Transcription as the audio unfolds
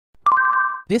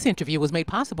This interview was made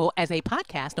possible as a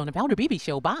podcast on the Valder Beebe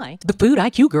Show by the Food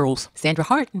IQ Girls, Sandra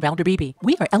Hart and Valder Beebe.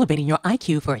 We are elevating your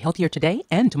IQ for a healthier today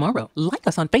and tomorrow. Like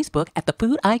us on Facebook at the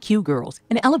Food IQ Girls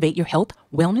and elevate your health,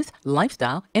 wellness,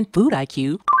 lifestyle, and food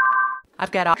IQ.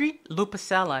 I've got Audrey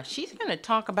Lupisella. She's going to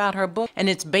talk about her book, and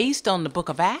it's based on the book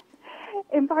of Acts.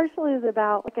 Impartial is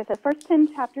about, like I said, first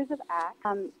 10 chapters of Acts,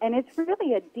 and it's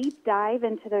really a deep dive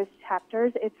into those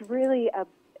chapters. It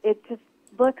just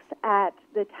looks at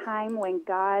the time when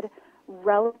God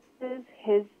relishes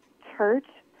his church.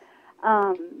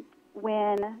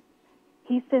 When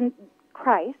he sent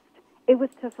Christ, it was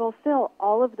to fulfill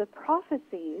all of the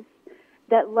prophecies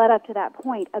that led up to that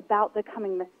point about the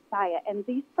coming Messiah. And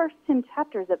these first 10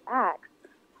 chapters of Acts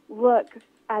look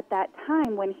at that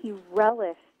time when he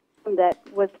relished that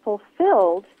was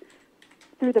fulfilled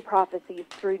through the prophecies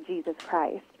through Jesus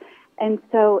Christ. And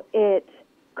so it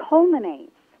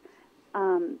culminates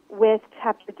with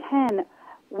chapter 10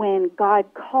 when God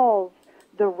calls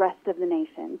the rest of the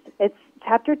nations.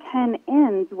 Chapter 10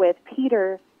 ends with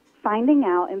Peter finding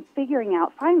out and figuring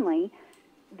out finally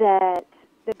that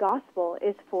the gospel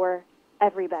is for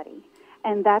everybody.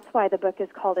 And that's why the book is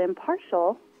called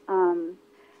Impartial,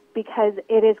 because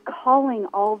it is calling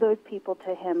all those people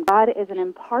to him. God is an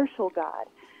impartial God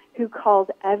who calls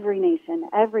every nation,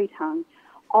 every tongue.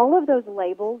 All of those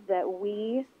labels that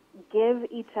we give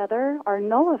each other are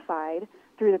nullified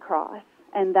through the cross,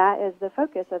 and that is the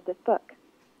focus of this book.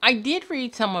 I did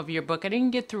read some of your book. I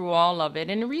didn't get through all of it.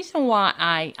 And the reason why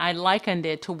I likened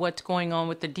it to what's going on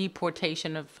with the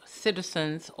deportation of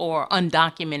citizens or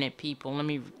undocumented people, let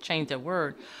me change that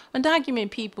word,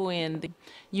 undocumented people in the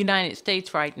United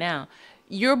States right now.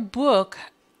 Your book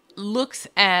looks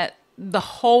at the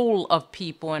whole of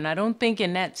people, and I don't think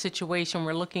in that situation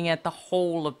we're looking at the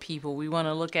whole of people. We want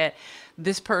to look at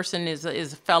this person is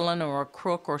a felon or a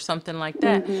crook or something like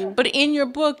that. Mm-hmm. But in your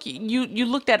book, you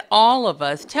looked at all of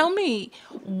us. Tell me,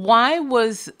 why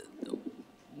was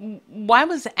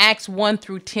Acts 1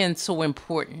 through 10 so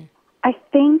important? I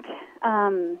think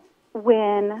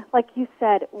when, like you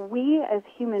said, we as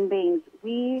human beings,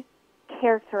 we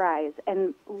characterize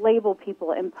and label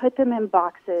people and put them in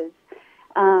boxes,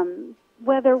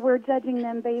 whether we're judging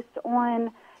them based on,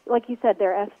 like you said,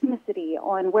 their ethnicity,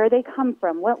 on where they come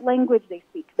from, what language they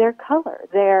speak, their color,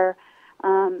 their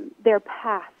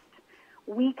past.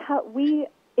 We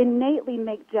innately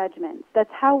make judgments.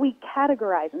 That's how we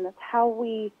categorize, and that's how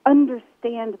we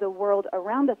understand the world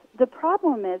around us. The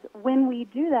problem is when we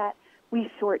do that, we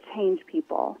shortchange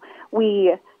people.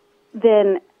 We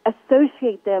then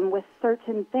associate them with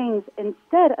certain things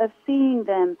instead of seeing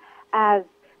them as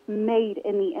made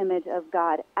in the image of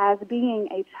God, as being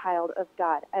a child of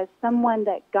God, as someone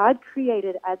that God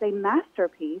created as a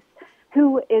masterpiece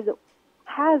who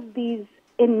has these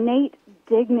innate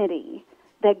dignity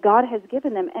that God has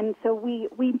given them. And so we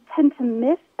tend to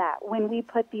miss that when we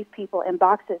put these people in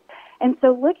boxes. And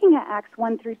so looking at Acts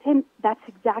 1 through 10, that's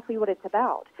exactly what it's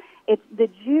about. It's the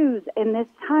Jews in this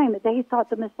time, they thought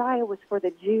the Messiah was for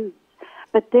the Jews.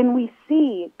 But then we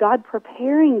see God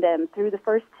preparing them through the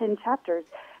first 10 chapters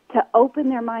to open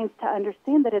their minds to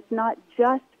understand that it's not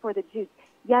just for the Jews.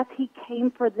 Yes, he came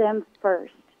for them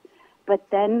first. But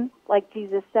then, like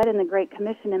Jesus said in the Great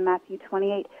Commission in Matthew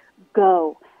 28,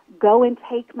 go and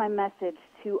take my message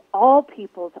to all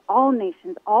peoples, all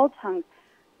nations, all tongues,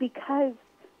 because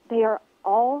they are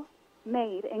all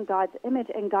made in God's image,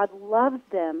 and God loves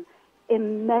them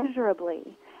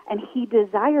immeasurably. And he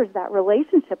desires that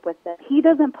relationship with them. He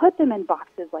doesn't put them in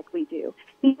boxes like we do.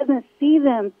 He doesn't see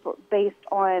them based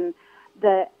on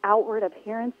the outward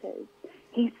appearances.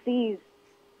 He sees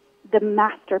the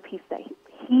masterpiece that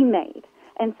he made.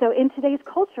 And so in today's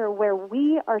culture where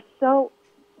we are so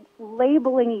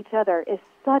labeling each other is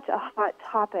such a hot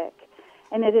topic,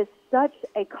 and it is such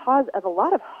a cause of a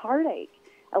lot of heartache,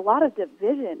 a lot of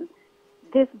division,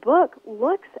 this book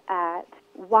looks at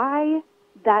why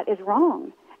that is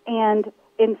wrong. And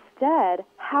instead,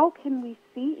 how can we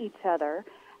see each other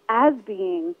as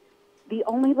being the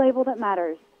only label that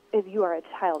matters is you are a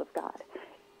child of God?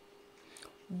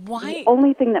 Why? The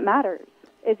only thing that matters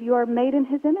is you are made in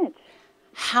his image.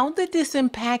 How did this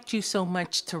impact you so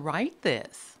much to write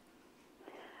this?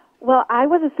 Well, I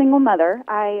was a single mother.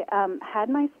 I had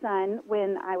my son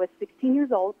when I was 16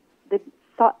 years old,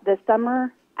 the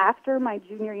summer after my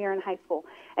junior year in high school.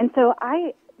 And so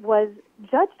I was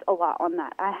judged a lot on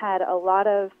that. I had a lot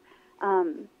of,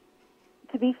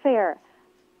 to be fair,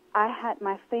 I had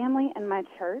my family and my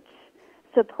church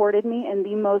supported me in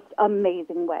the most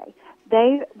amazing way.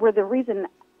 They were the reason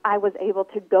I was able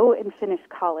to go and finish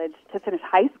college, to finish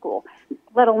high school,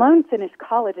 let alone finish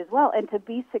college as well, and to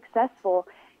be successful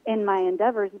in my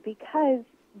endeavors because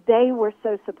they were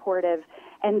so supportive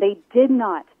and they did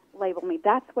not label me.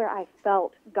 That's where I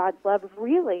felt God's love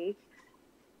really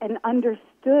and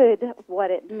understood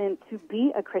what it meant to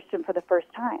be a Christian for the first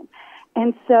time.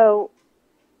 And so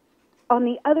on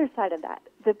the other side of that,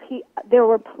 there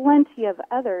were plenty of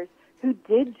others who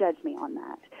did judge me on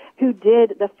that, who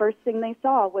did, the first thing they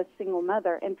saw was single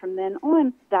mother, and from then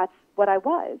on, that's what I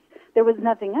was. There was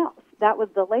nothing else. That was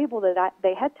the label that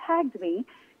they had tagged me,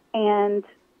 and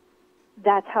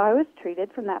that's how I was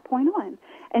treated from that point on.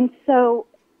 And so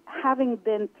having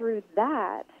been through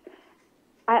that,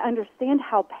 I understand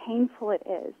how painful it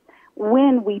is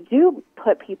when we do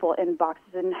put people in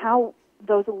boxes and how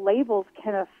those labels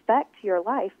can affect your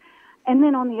life. And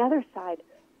then on the other side,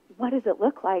 what does it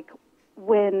look like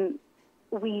when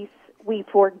we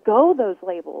forego those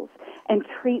labels and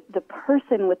treat the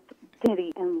person with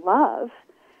dignity and love?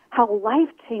 How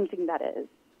life-changing that is.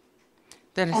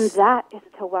 And that is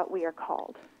to what we are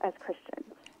called as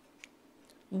Christians.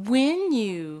 When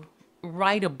you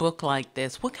write a book like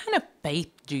this, what kind of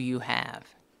faith do you have?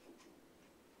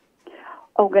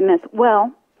 Oh, goodness.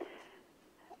 Well,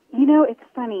 you know, it's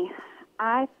funny.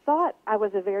 I thought I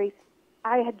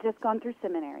had just gone through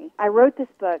seminary. I wrote this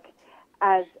book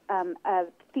as a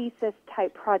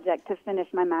thesis-type project to finish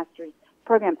my master's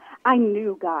program. I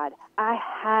knew God. I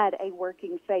had a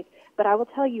working faith. But I will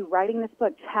tell you, writing this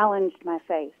book challenged my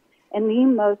faith in the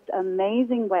most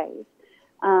amazing ways.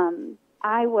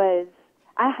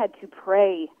 I had to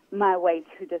pray my way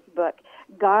through this book.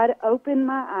 God opened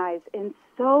my eyes in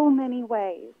so many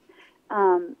ways.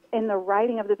 In the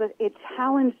writing of the book, it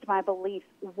challenged my beliefs.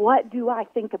 What do I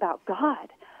think about God?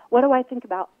 What do I think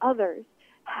about others?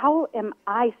 How am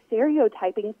I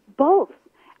stereotyping both?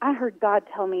 I heard God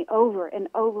tell me over and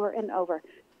over and over,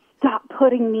 stop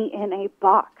putting me in a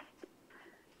box.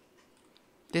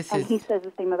 He says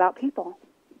the same about people.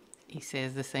 He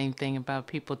says the same thing about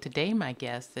people. Today, my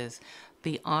guest is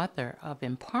the author of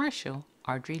Impartial,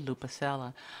 Audrey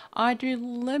Lupisella. Audrey,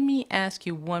 let me ask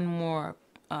you one more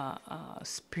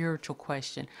spiritual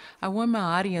question. I want my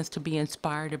audience to be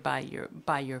inspired by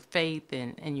your faith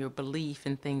and your belief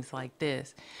and things like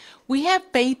this. We have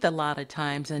faith a lot of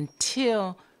times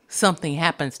until something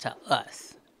happens to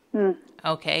us.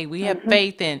 Okay, we have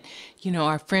faith in,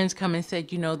 our friends come and say,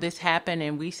 this happened,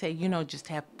 and we say, just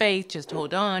have faith, just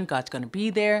hold on, God's going to be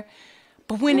there.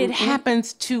 But when it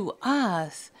happens to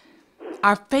us,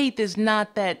 our faith is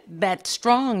not that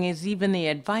strong as even the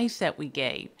advice that we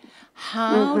gave.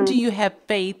 How do you have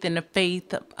faith in a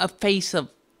face of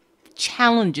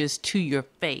challenges to your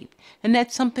faith? And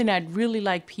that's something I'd really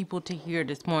like people to hear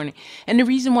this morning. And the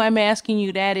reason why I'm asking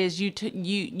you that is you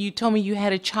told me you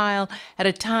had a child at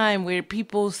a time where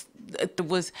it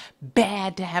was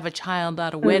bad to have a child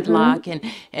out of wedlock, and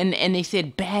they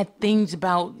said bad things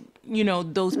about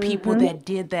those people that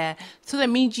did that. So that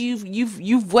means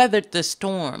you've weathered the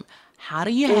storm. How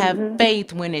do you have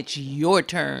faith when it's your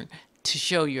turn to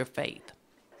show your faith?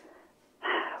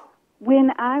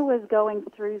 When I was going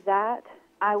through that,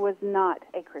 I was not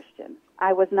a Christian.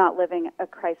 I was not living a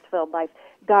Christ-filled life.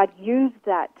 God used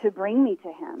that to bring me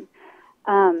to Him.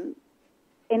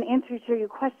 In answer to your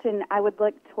question, I would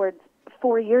look towards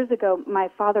 4 years ago, my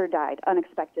father died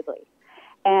unexpectedly.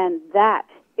 And that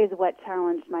is what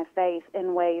challenged my faith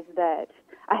in ways that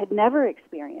I had never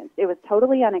experienced. It was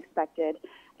totally unexpected.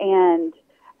 And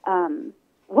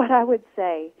what I would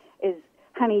say is,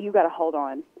 honey, you got to hold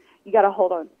on. You got to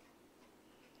hold on.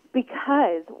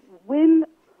 Because when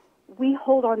we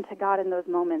hold on to God in those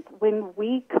moments, when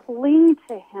we cling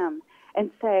to Him and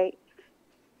say,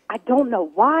 I don't know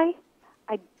why,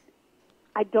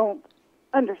 I don't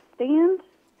understand,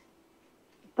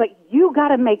 but you got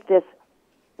to make this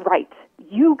right.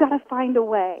 You got to find a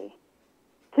way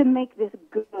to make this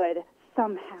good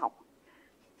somehow.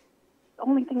 The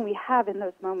only thing we have in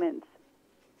those moments.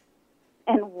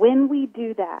 And when we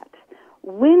do that,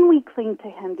 when we cling to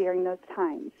Him during those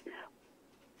times,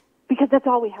 because that's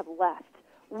all we have left,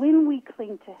 when we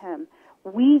cling to Him,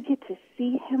 we get to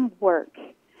see Him work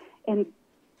in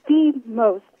the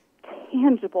most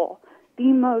tangible,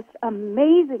 the most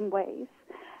amazing ways.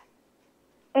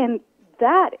 And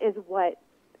that is what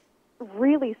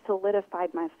really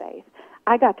solidified my faith.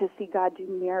 I got to see God do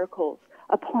miracles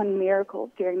upon miracles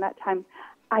during that time.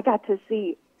 I got to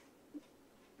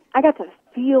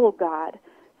feel God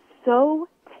so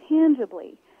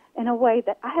tangibly in a way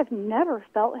that I have never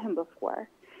felt Him before.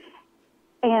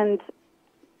 And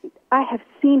I have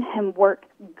seen Him work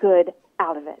good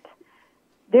out of it.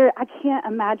 I can't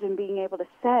imagine being able to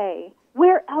say,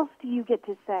 where else do you get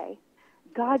to say,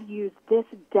 God used this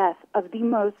death of the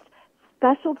most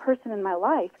special person in my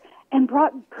life and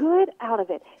brought good out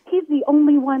of it. He's the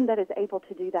only one that is able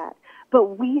to do that.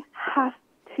 But we have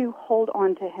to hold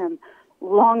on to him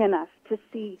long enough to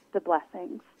see the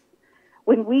blessings.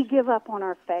 When we give up on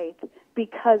our faith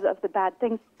because of the bad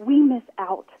things, we miss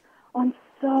out on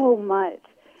so much.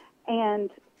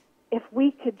 And if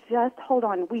we could just hold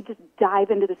on, we just dive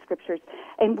into the scriptures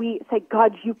and we say,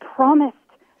 God, you promised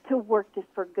to work this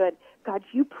for good. God,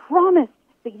 you promised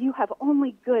that you have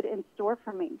only good in store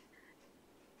for me.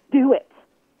 Do it.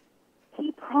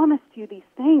 He promised you these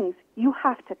things. You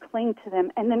have to cling to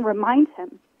them and then remind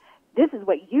him, this is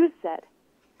what you said.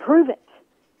 Prove it.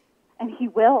 And he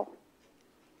will.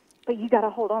 But you got to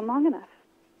hold on long enough.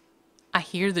 I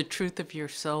hear the truth of your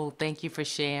soul. Thank you for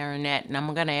sharing that. And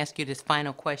I'm going to ask you this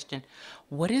final question.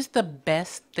 What is the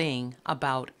best thing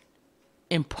about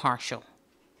Impartial?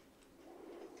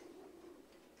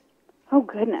 Oh,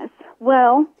 goodness.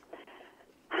 Well,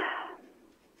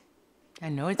 I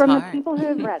know it's from hard. the people who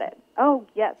have read it. Oh,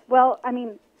 yes. Well, I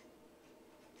mean,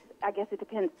 I guess it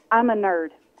depends. I'm a nerd.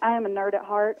 I am a nerd at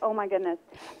heart. Oh, my goodness.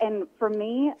 And for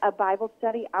me, a Bible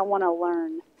study, I want to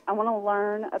learn. I want to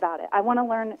learn about it. I want to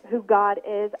learn who God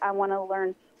is. I want to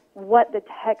learn what the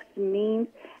text means.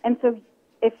 And so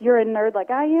if you're a nerd like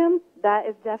I am, that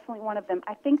is definitely one of them.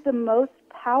 I think the most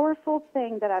powerful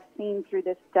thing that I've seen through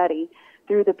this study,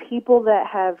 through the people that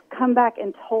have come back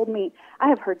and told me, I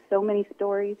have heard so many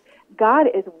stories. God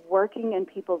is working in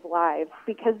people's lives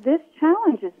because this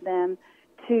challenges them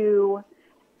to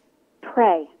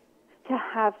pray, to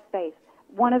have faith.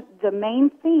 One of the main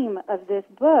theme of this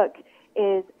book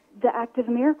is the act of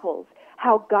miracles,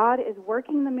 how God is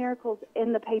working the miracles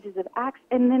in the pages of Acts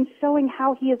and then showing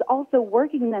how he is also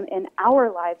working them in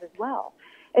our lives as well.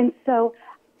 And so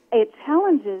it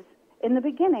challenges, in the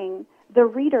beginning, the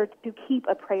reader to keep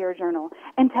a prayer journal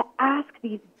and to ask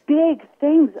these big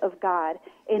things of God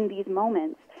in these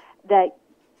moments that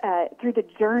through the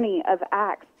journey of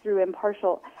Acts, through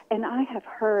Impartial. And I have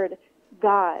heard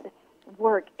God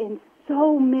work in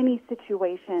so many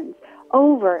situations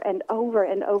over and over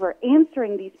and over,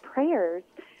 answering these prayers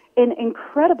in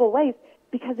incredible ways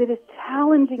because it is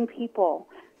challenging people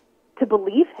to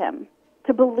believe him,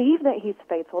 to believe that he's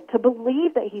faithful, to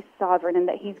believe that he's sovereign and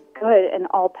that he's good and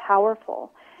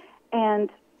all-powerful. And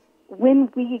when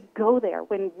we go there,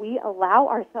 when we allow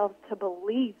ourselves to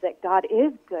believe that God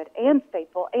is good and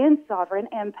faithful and sovereign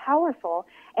and powerful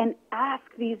and ask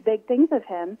these big things of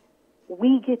him,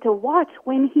 we get to watch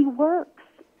when he works.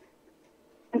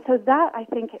 And so that, I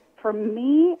think, for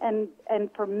me and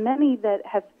for many that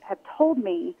have told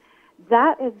me,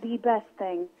 that is the best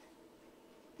thing.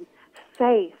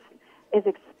 Faith is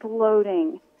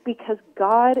exploding because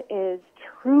God is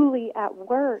truly at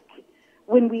work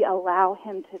when we allow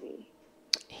him to be.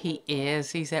 He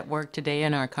is. He's at work today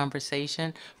in our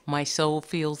conversation. My soul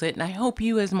feels it, and I hope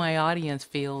you as my audience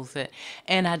feels it.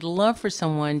 And I'd love for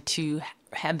someone to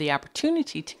have the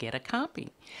opportunity to get a copy.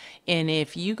 And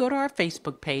if you go to our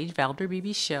Facebook page, Valder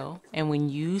Beebe Show, and when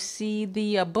you see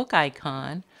the book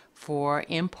icon for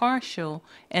Impartial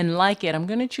and like it, I'm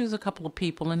going to choose a couple of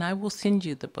people and I will send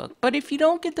you the book. But if you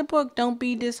don't get the book, don't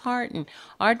be disheartened.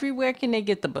 Audrey, where can they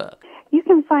get the book? You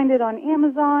can find it on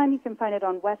Amazon. You can find it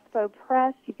on Westbow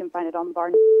Press. You can find it on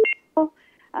Barnes.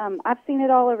 I've seen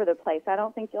it all over the place. I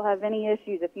don't think you'll have any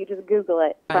issues if you just Google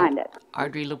it, find it.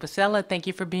 Audrey Lupisella, thank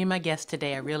you for being my guest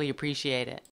today. I really appreciate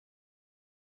it.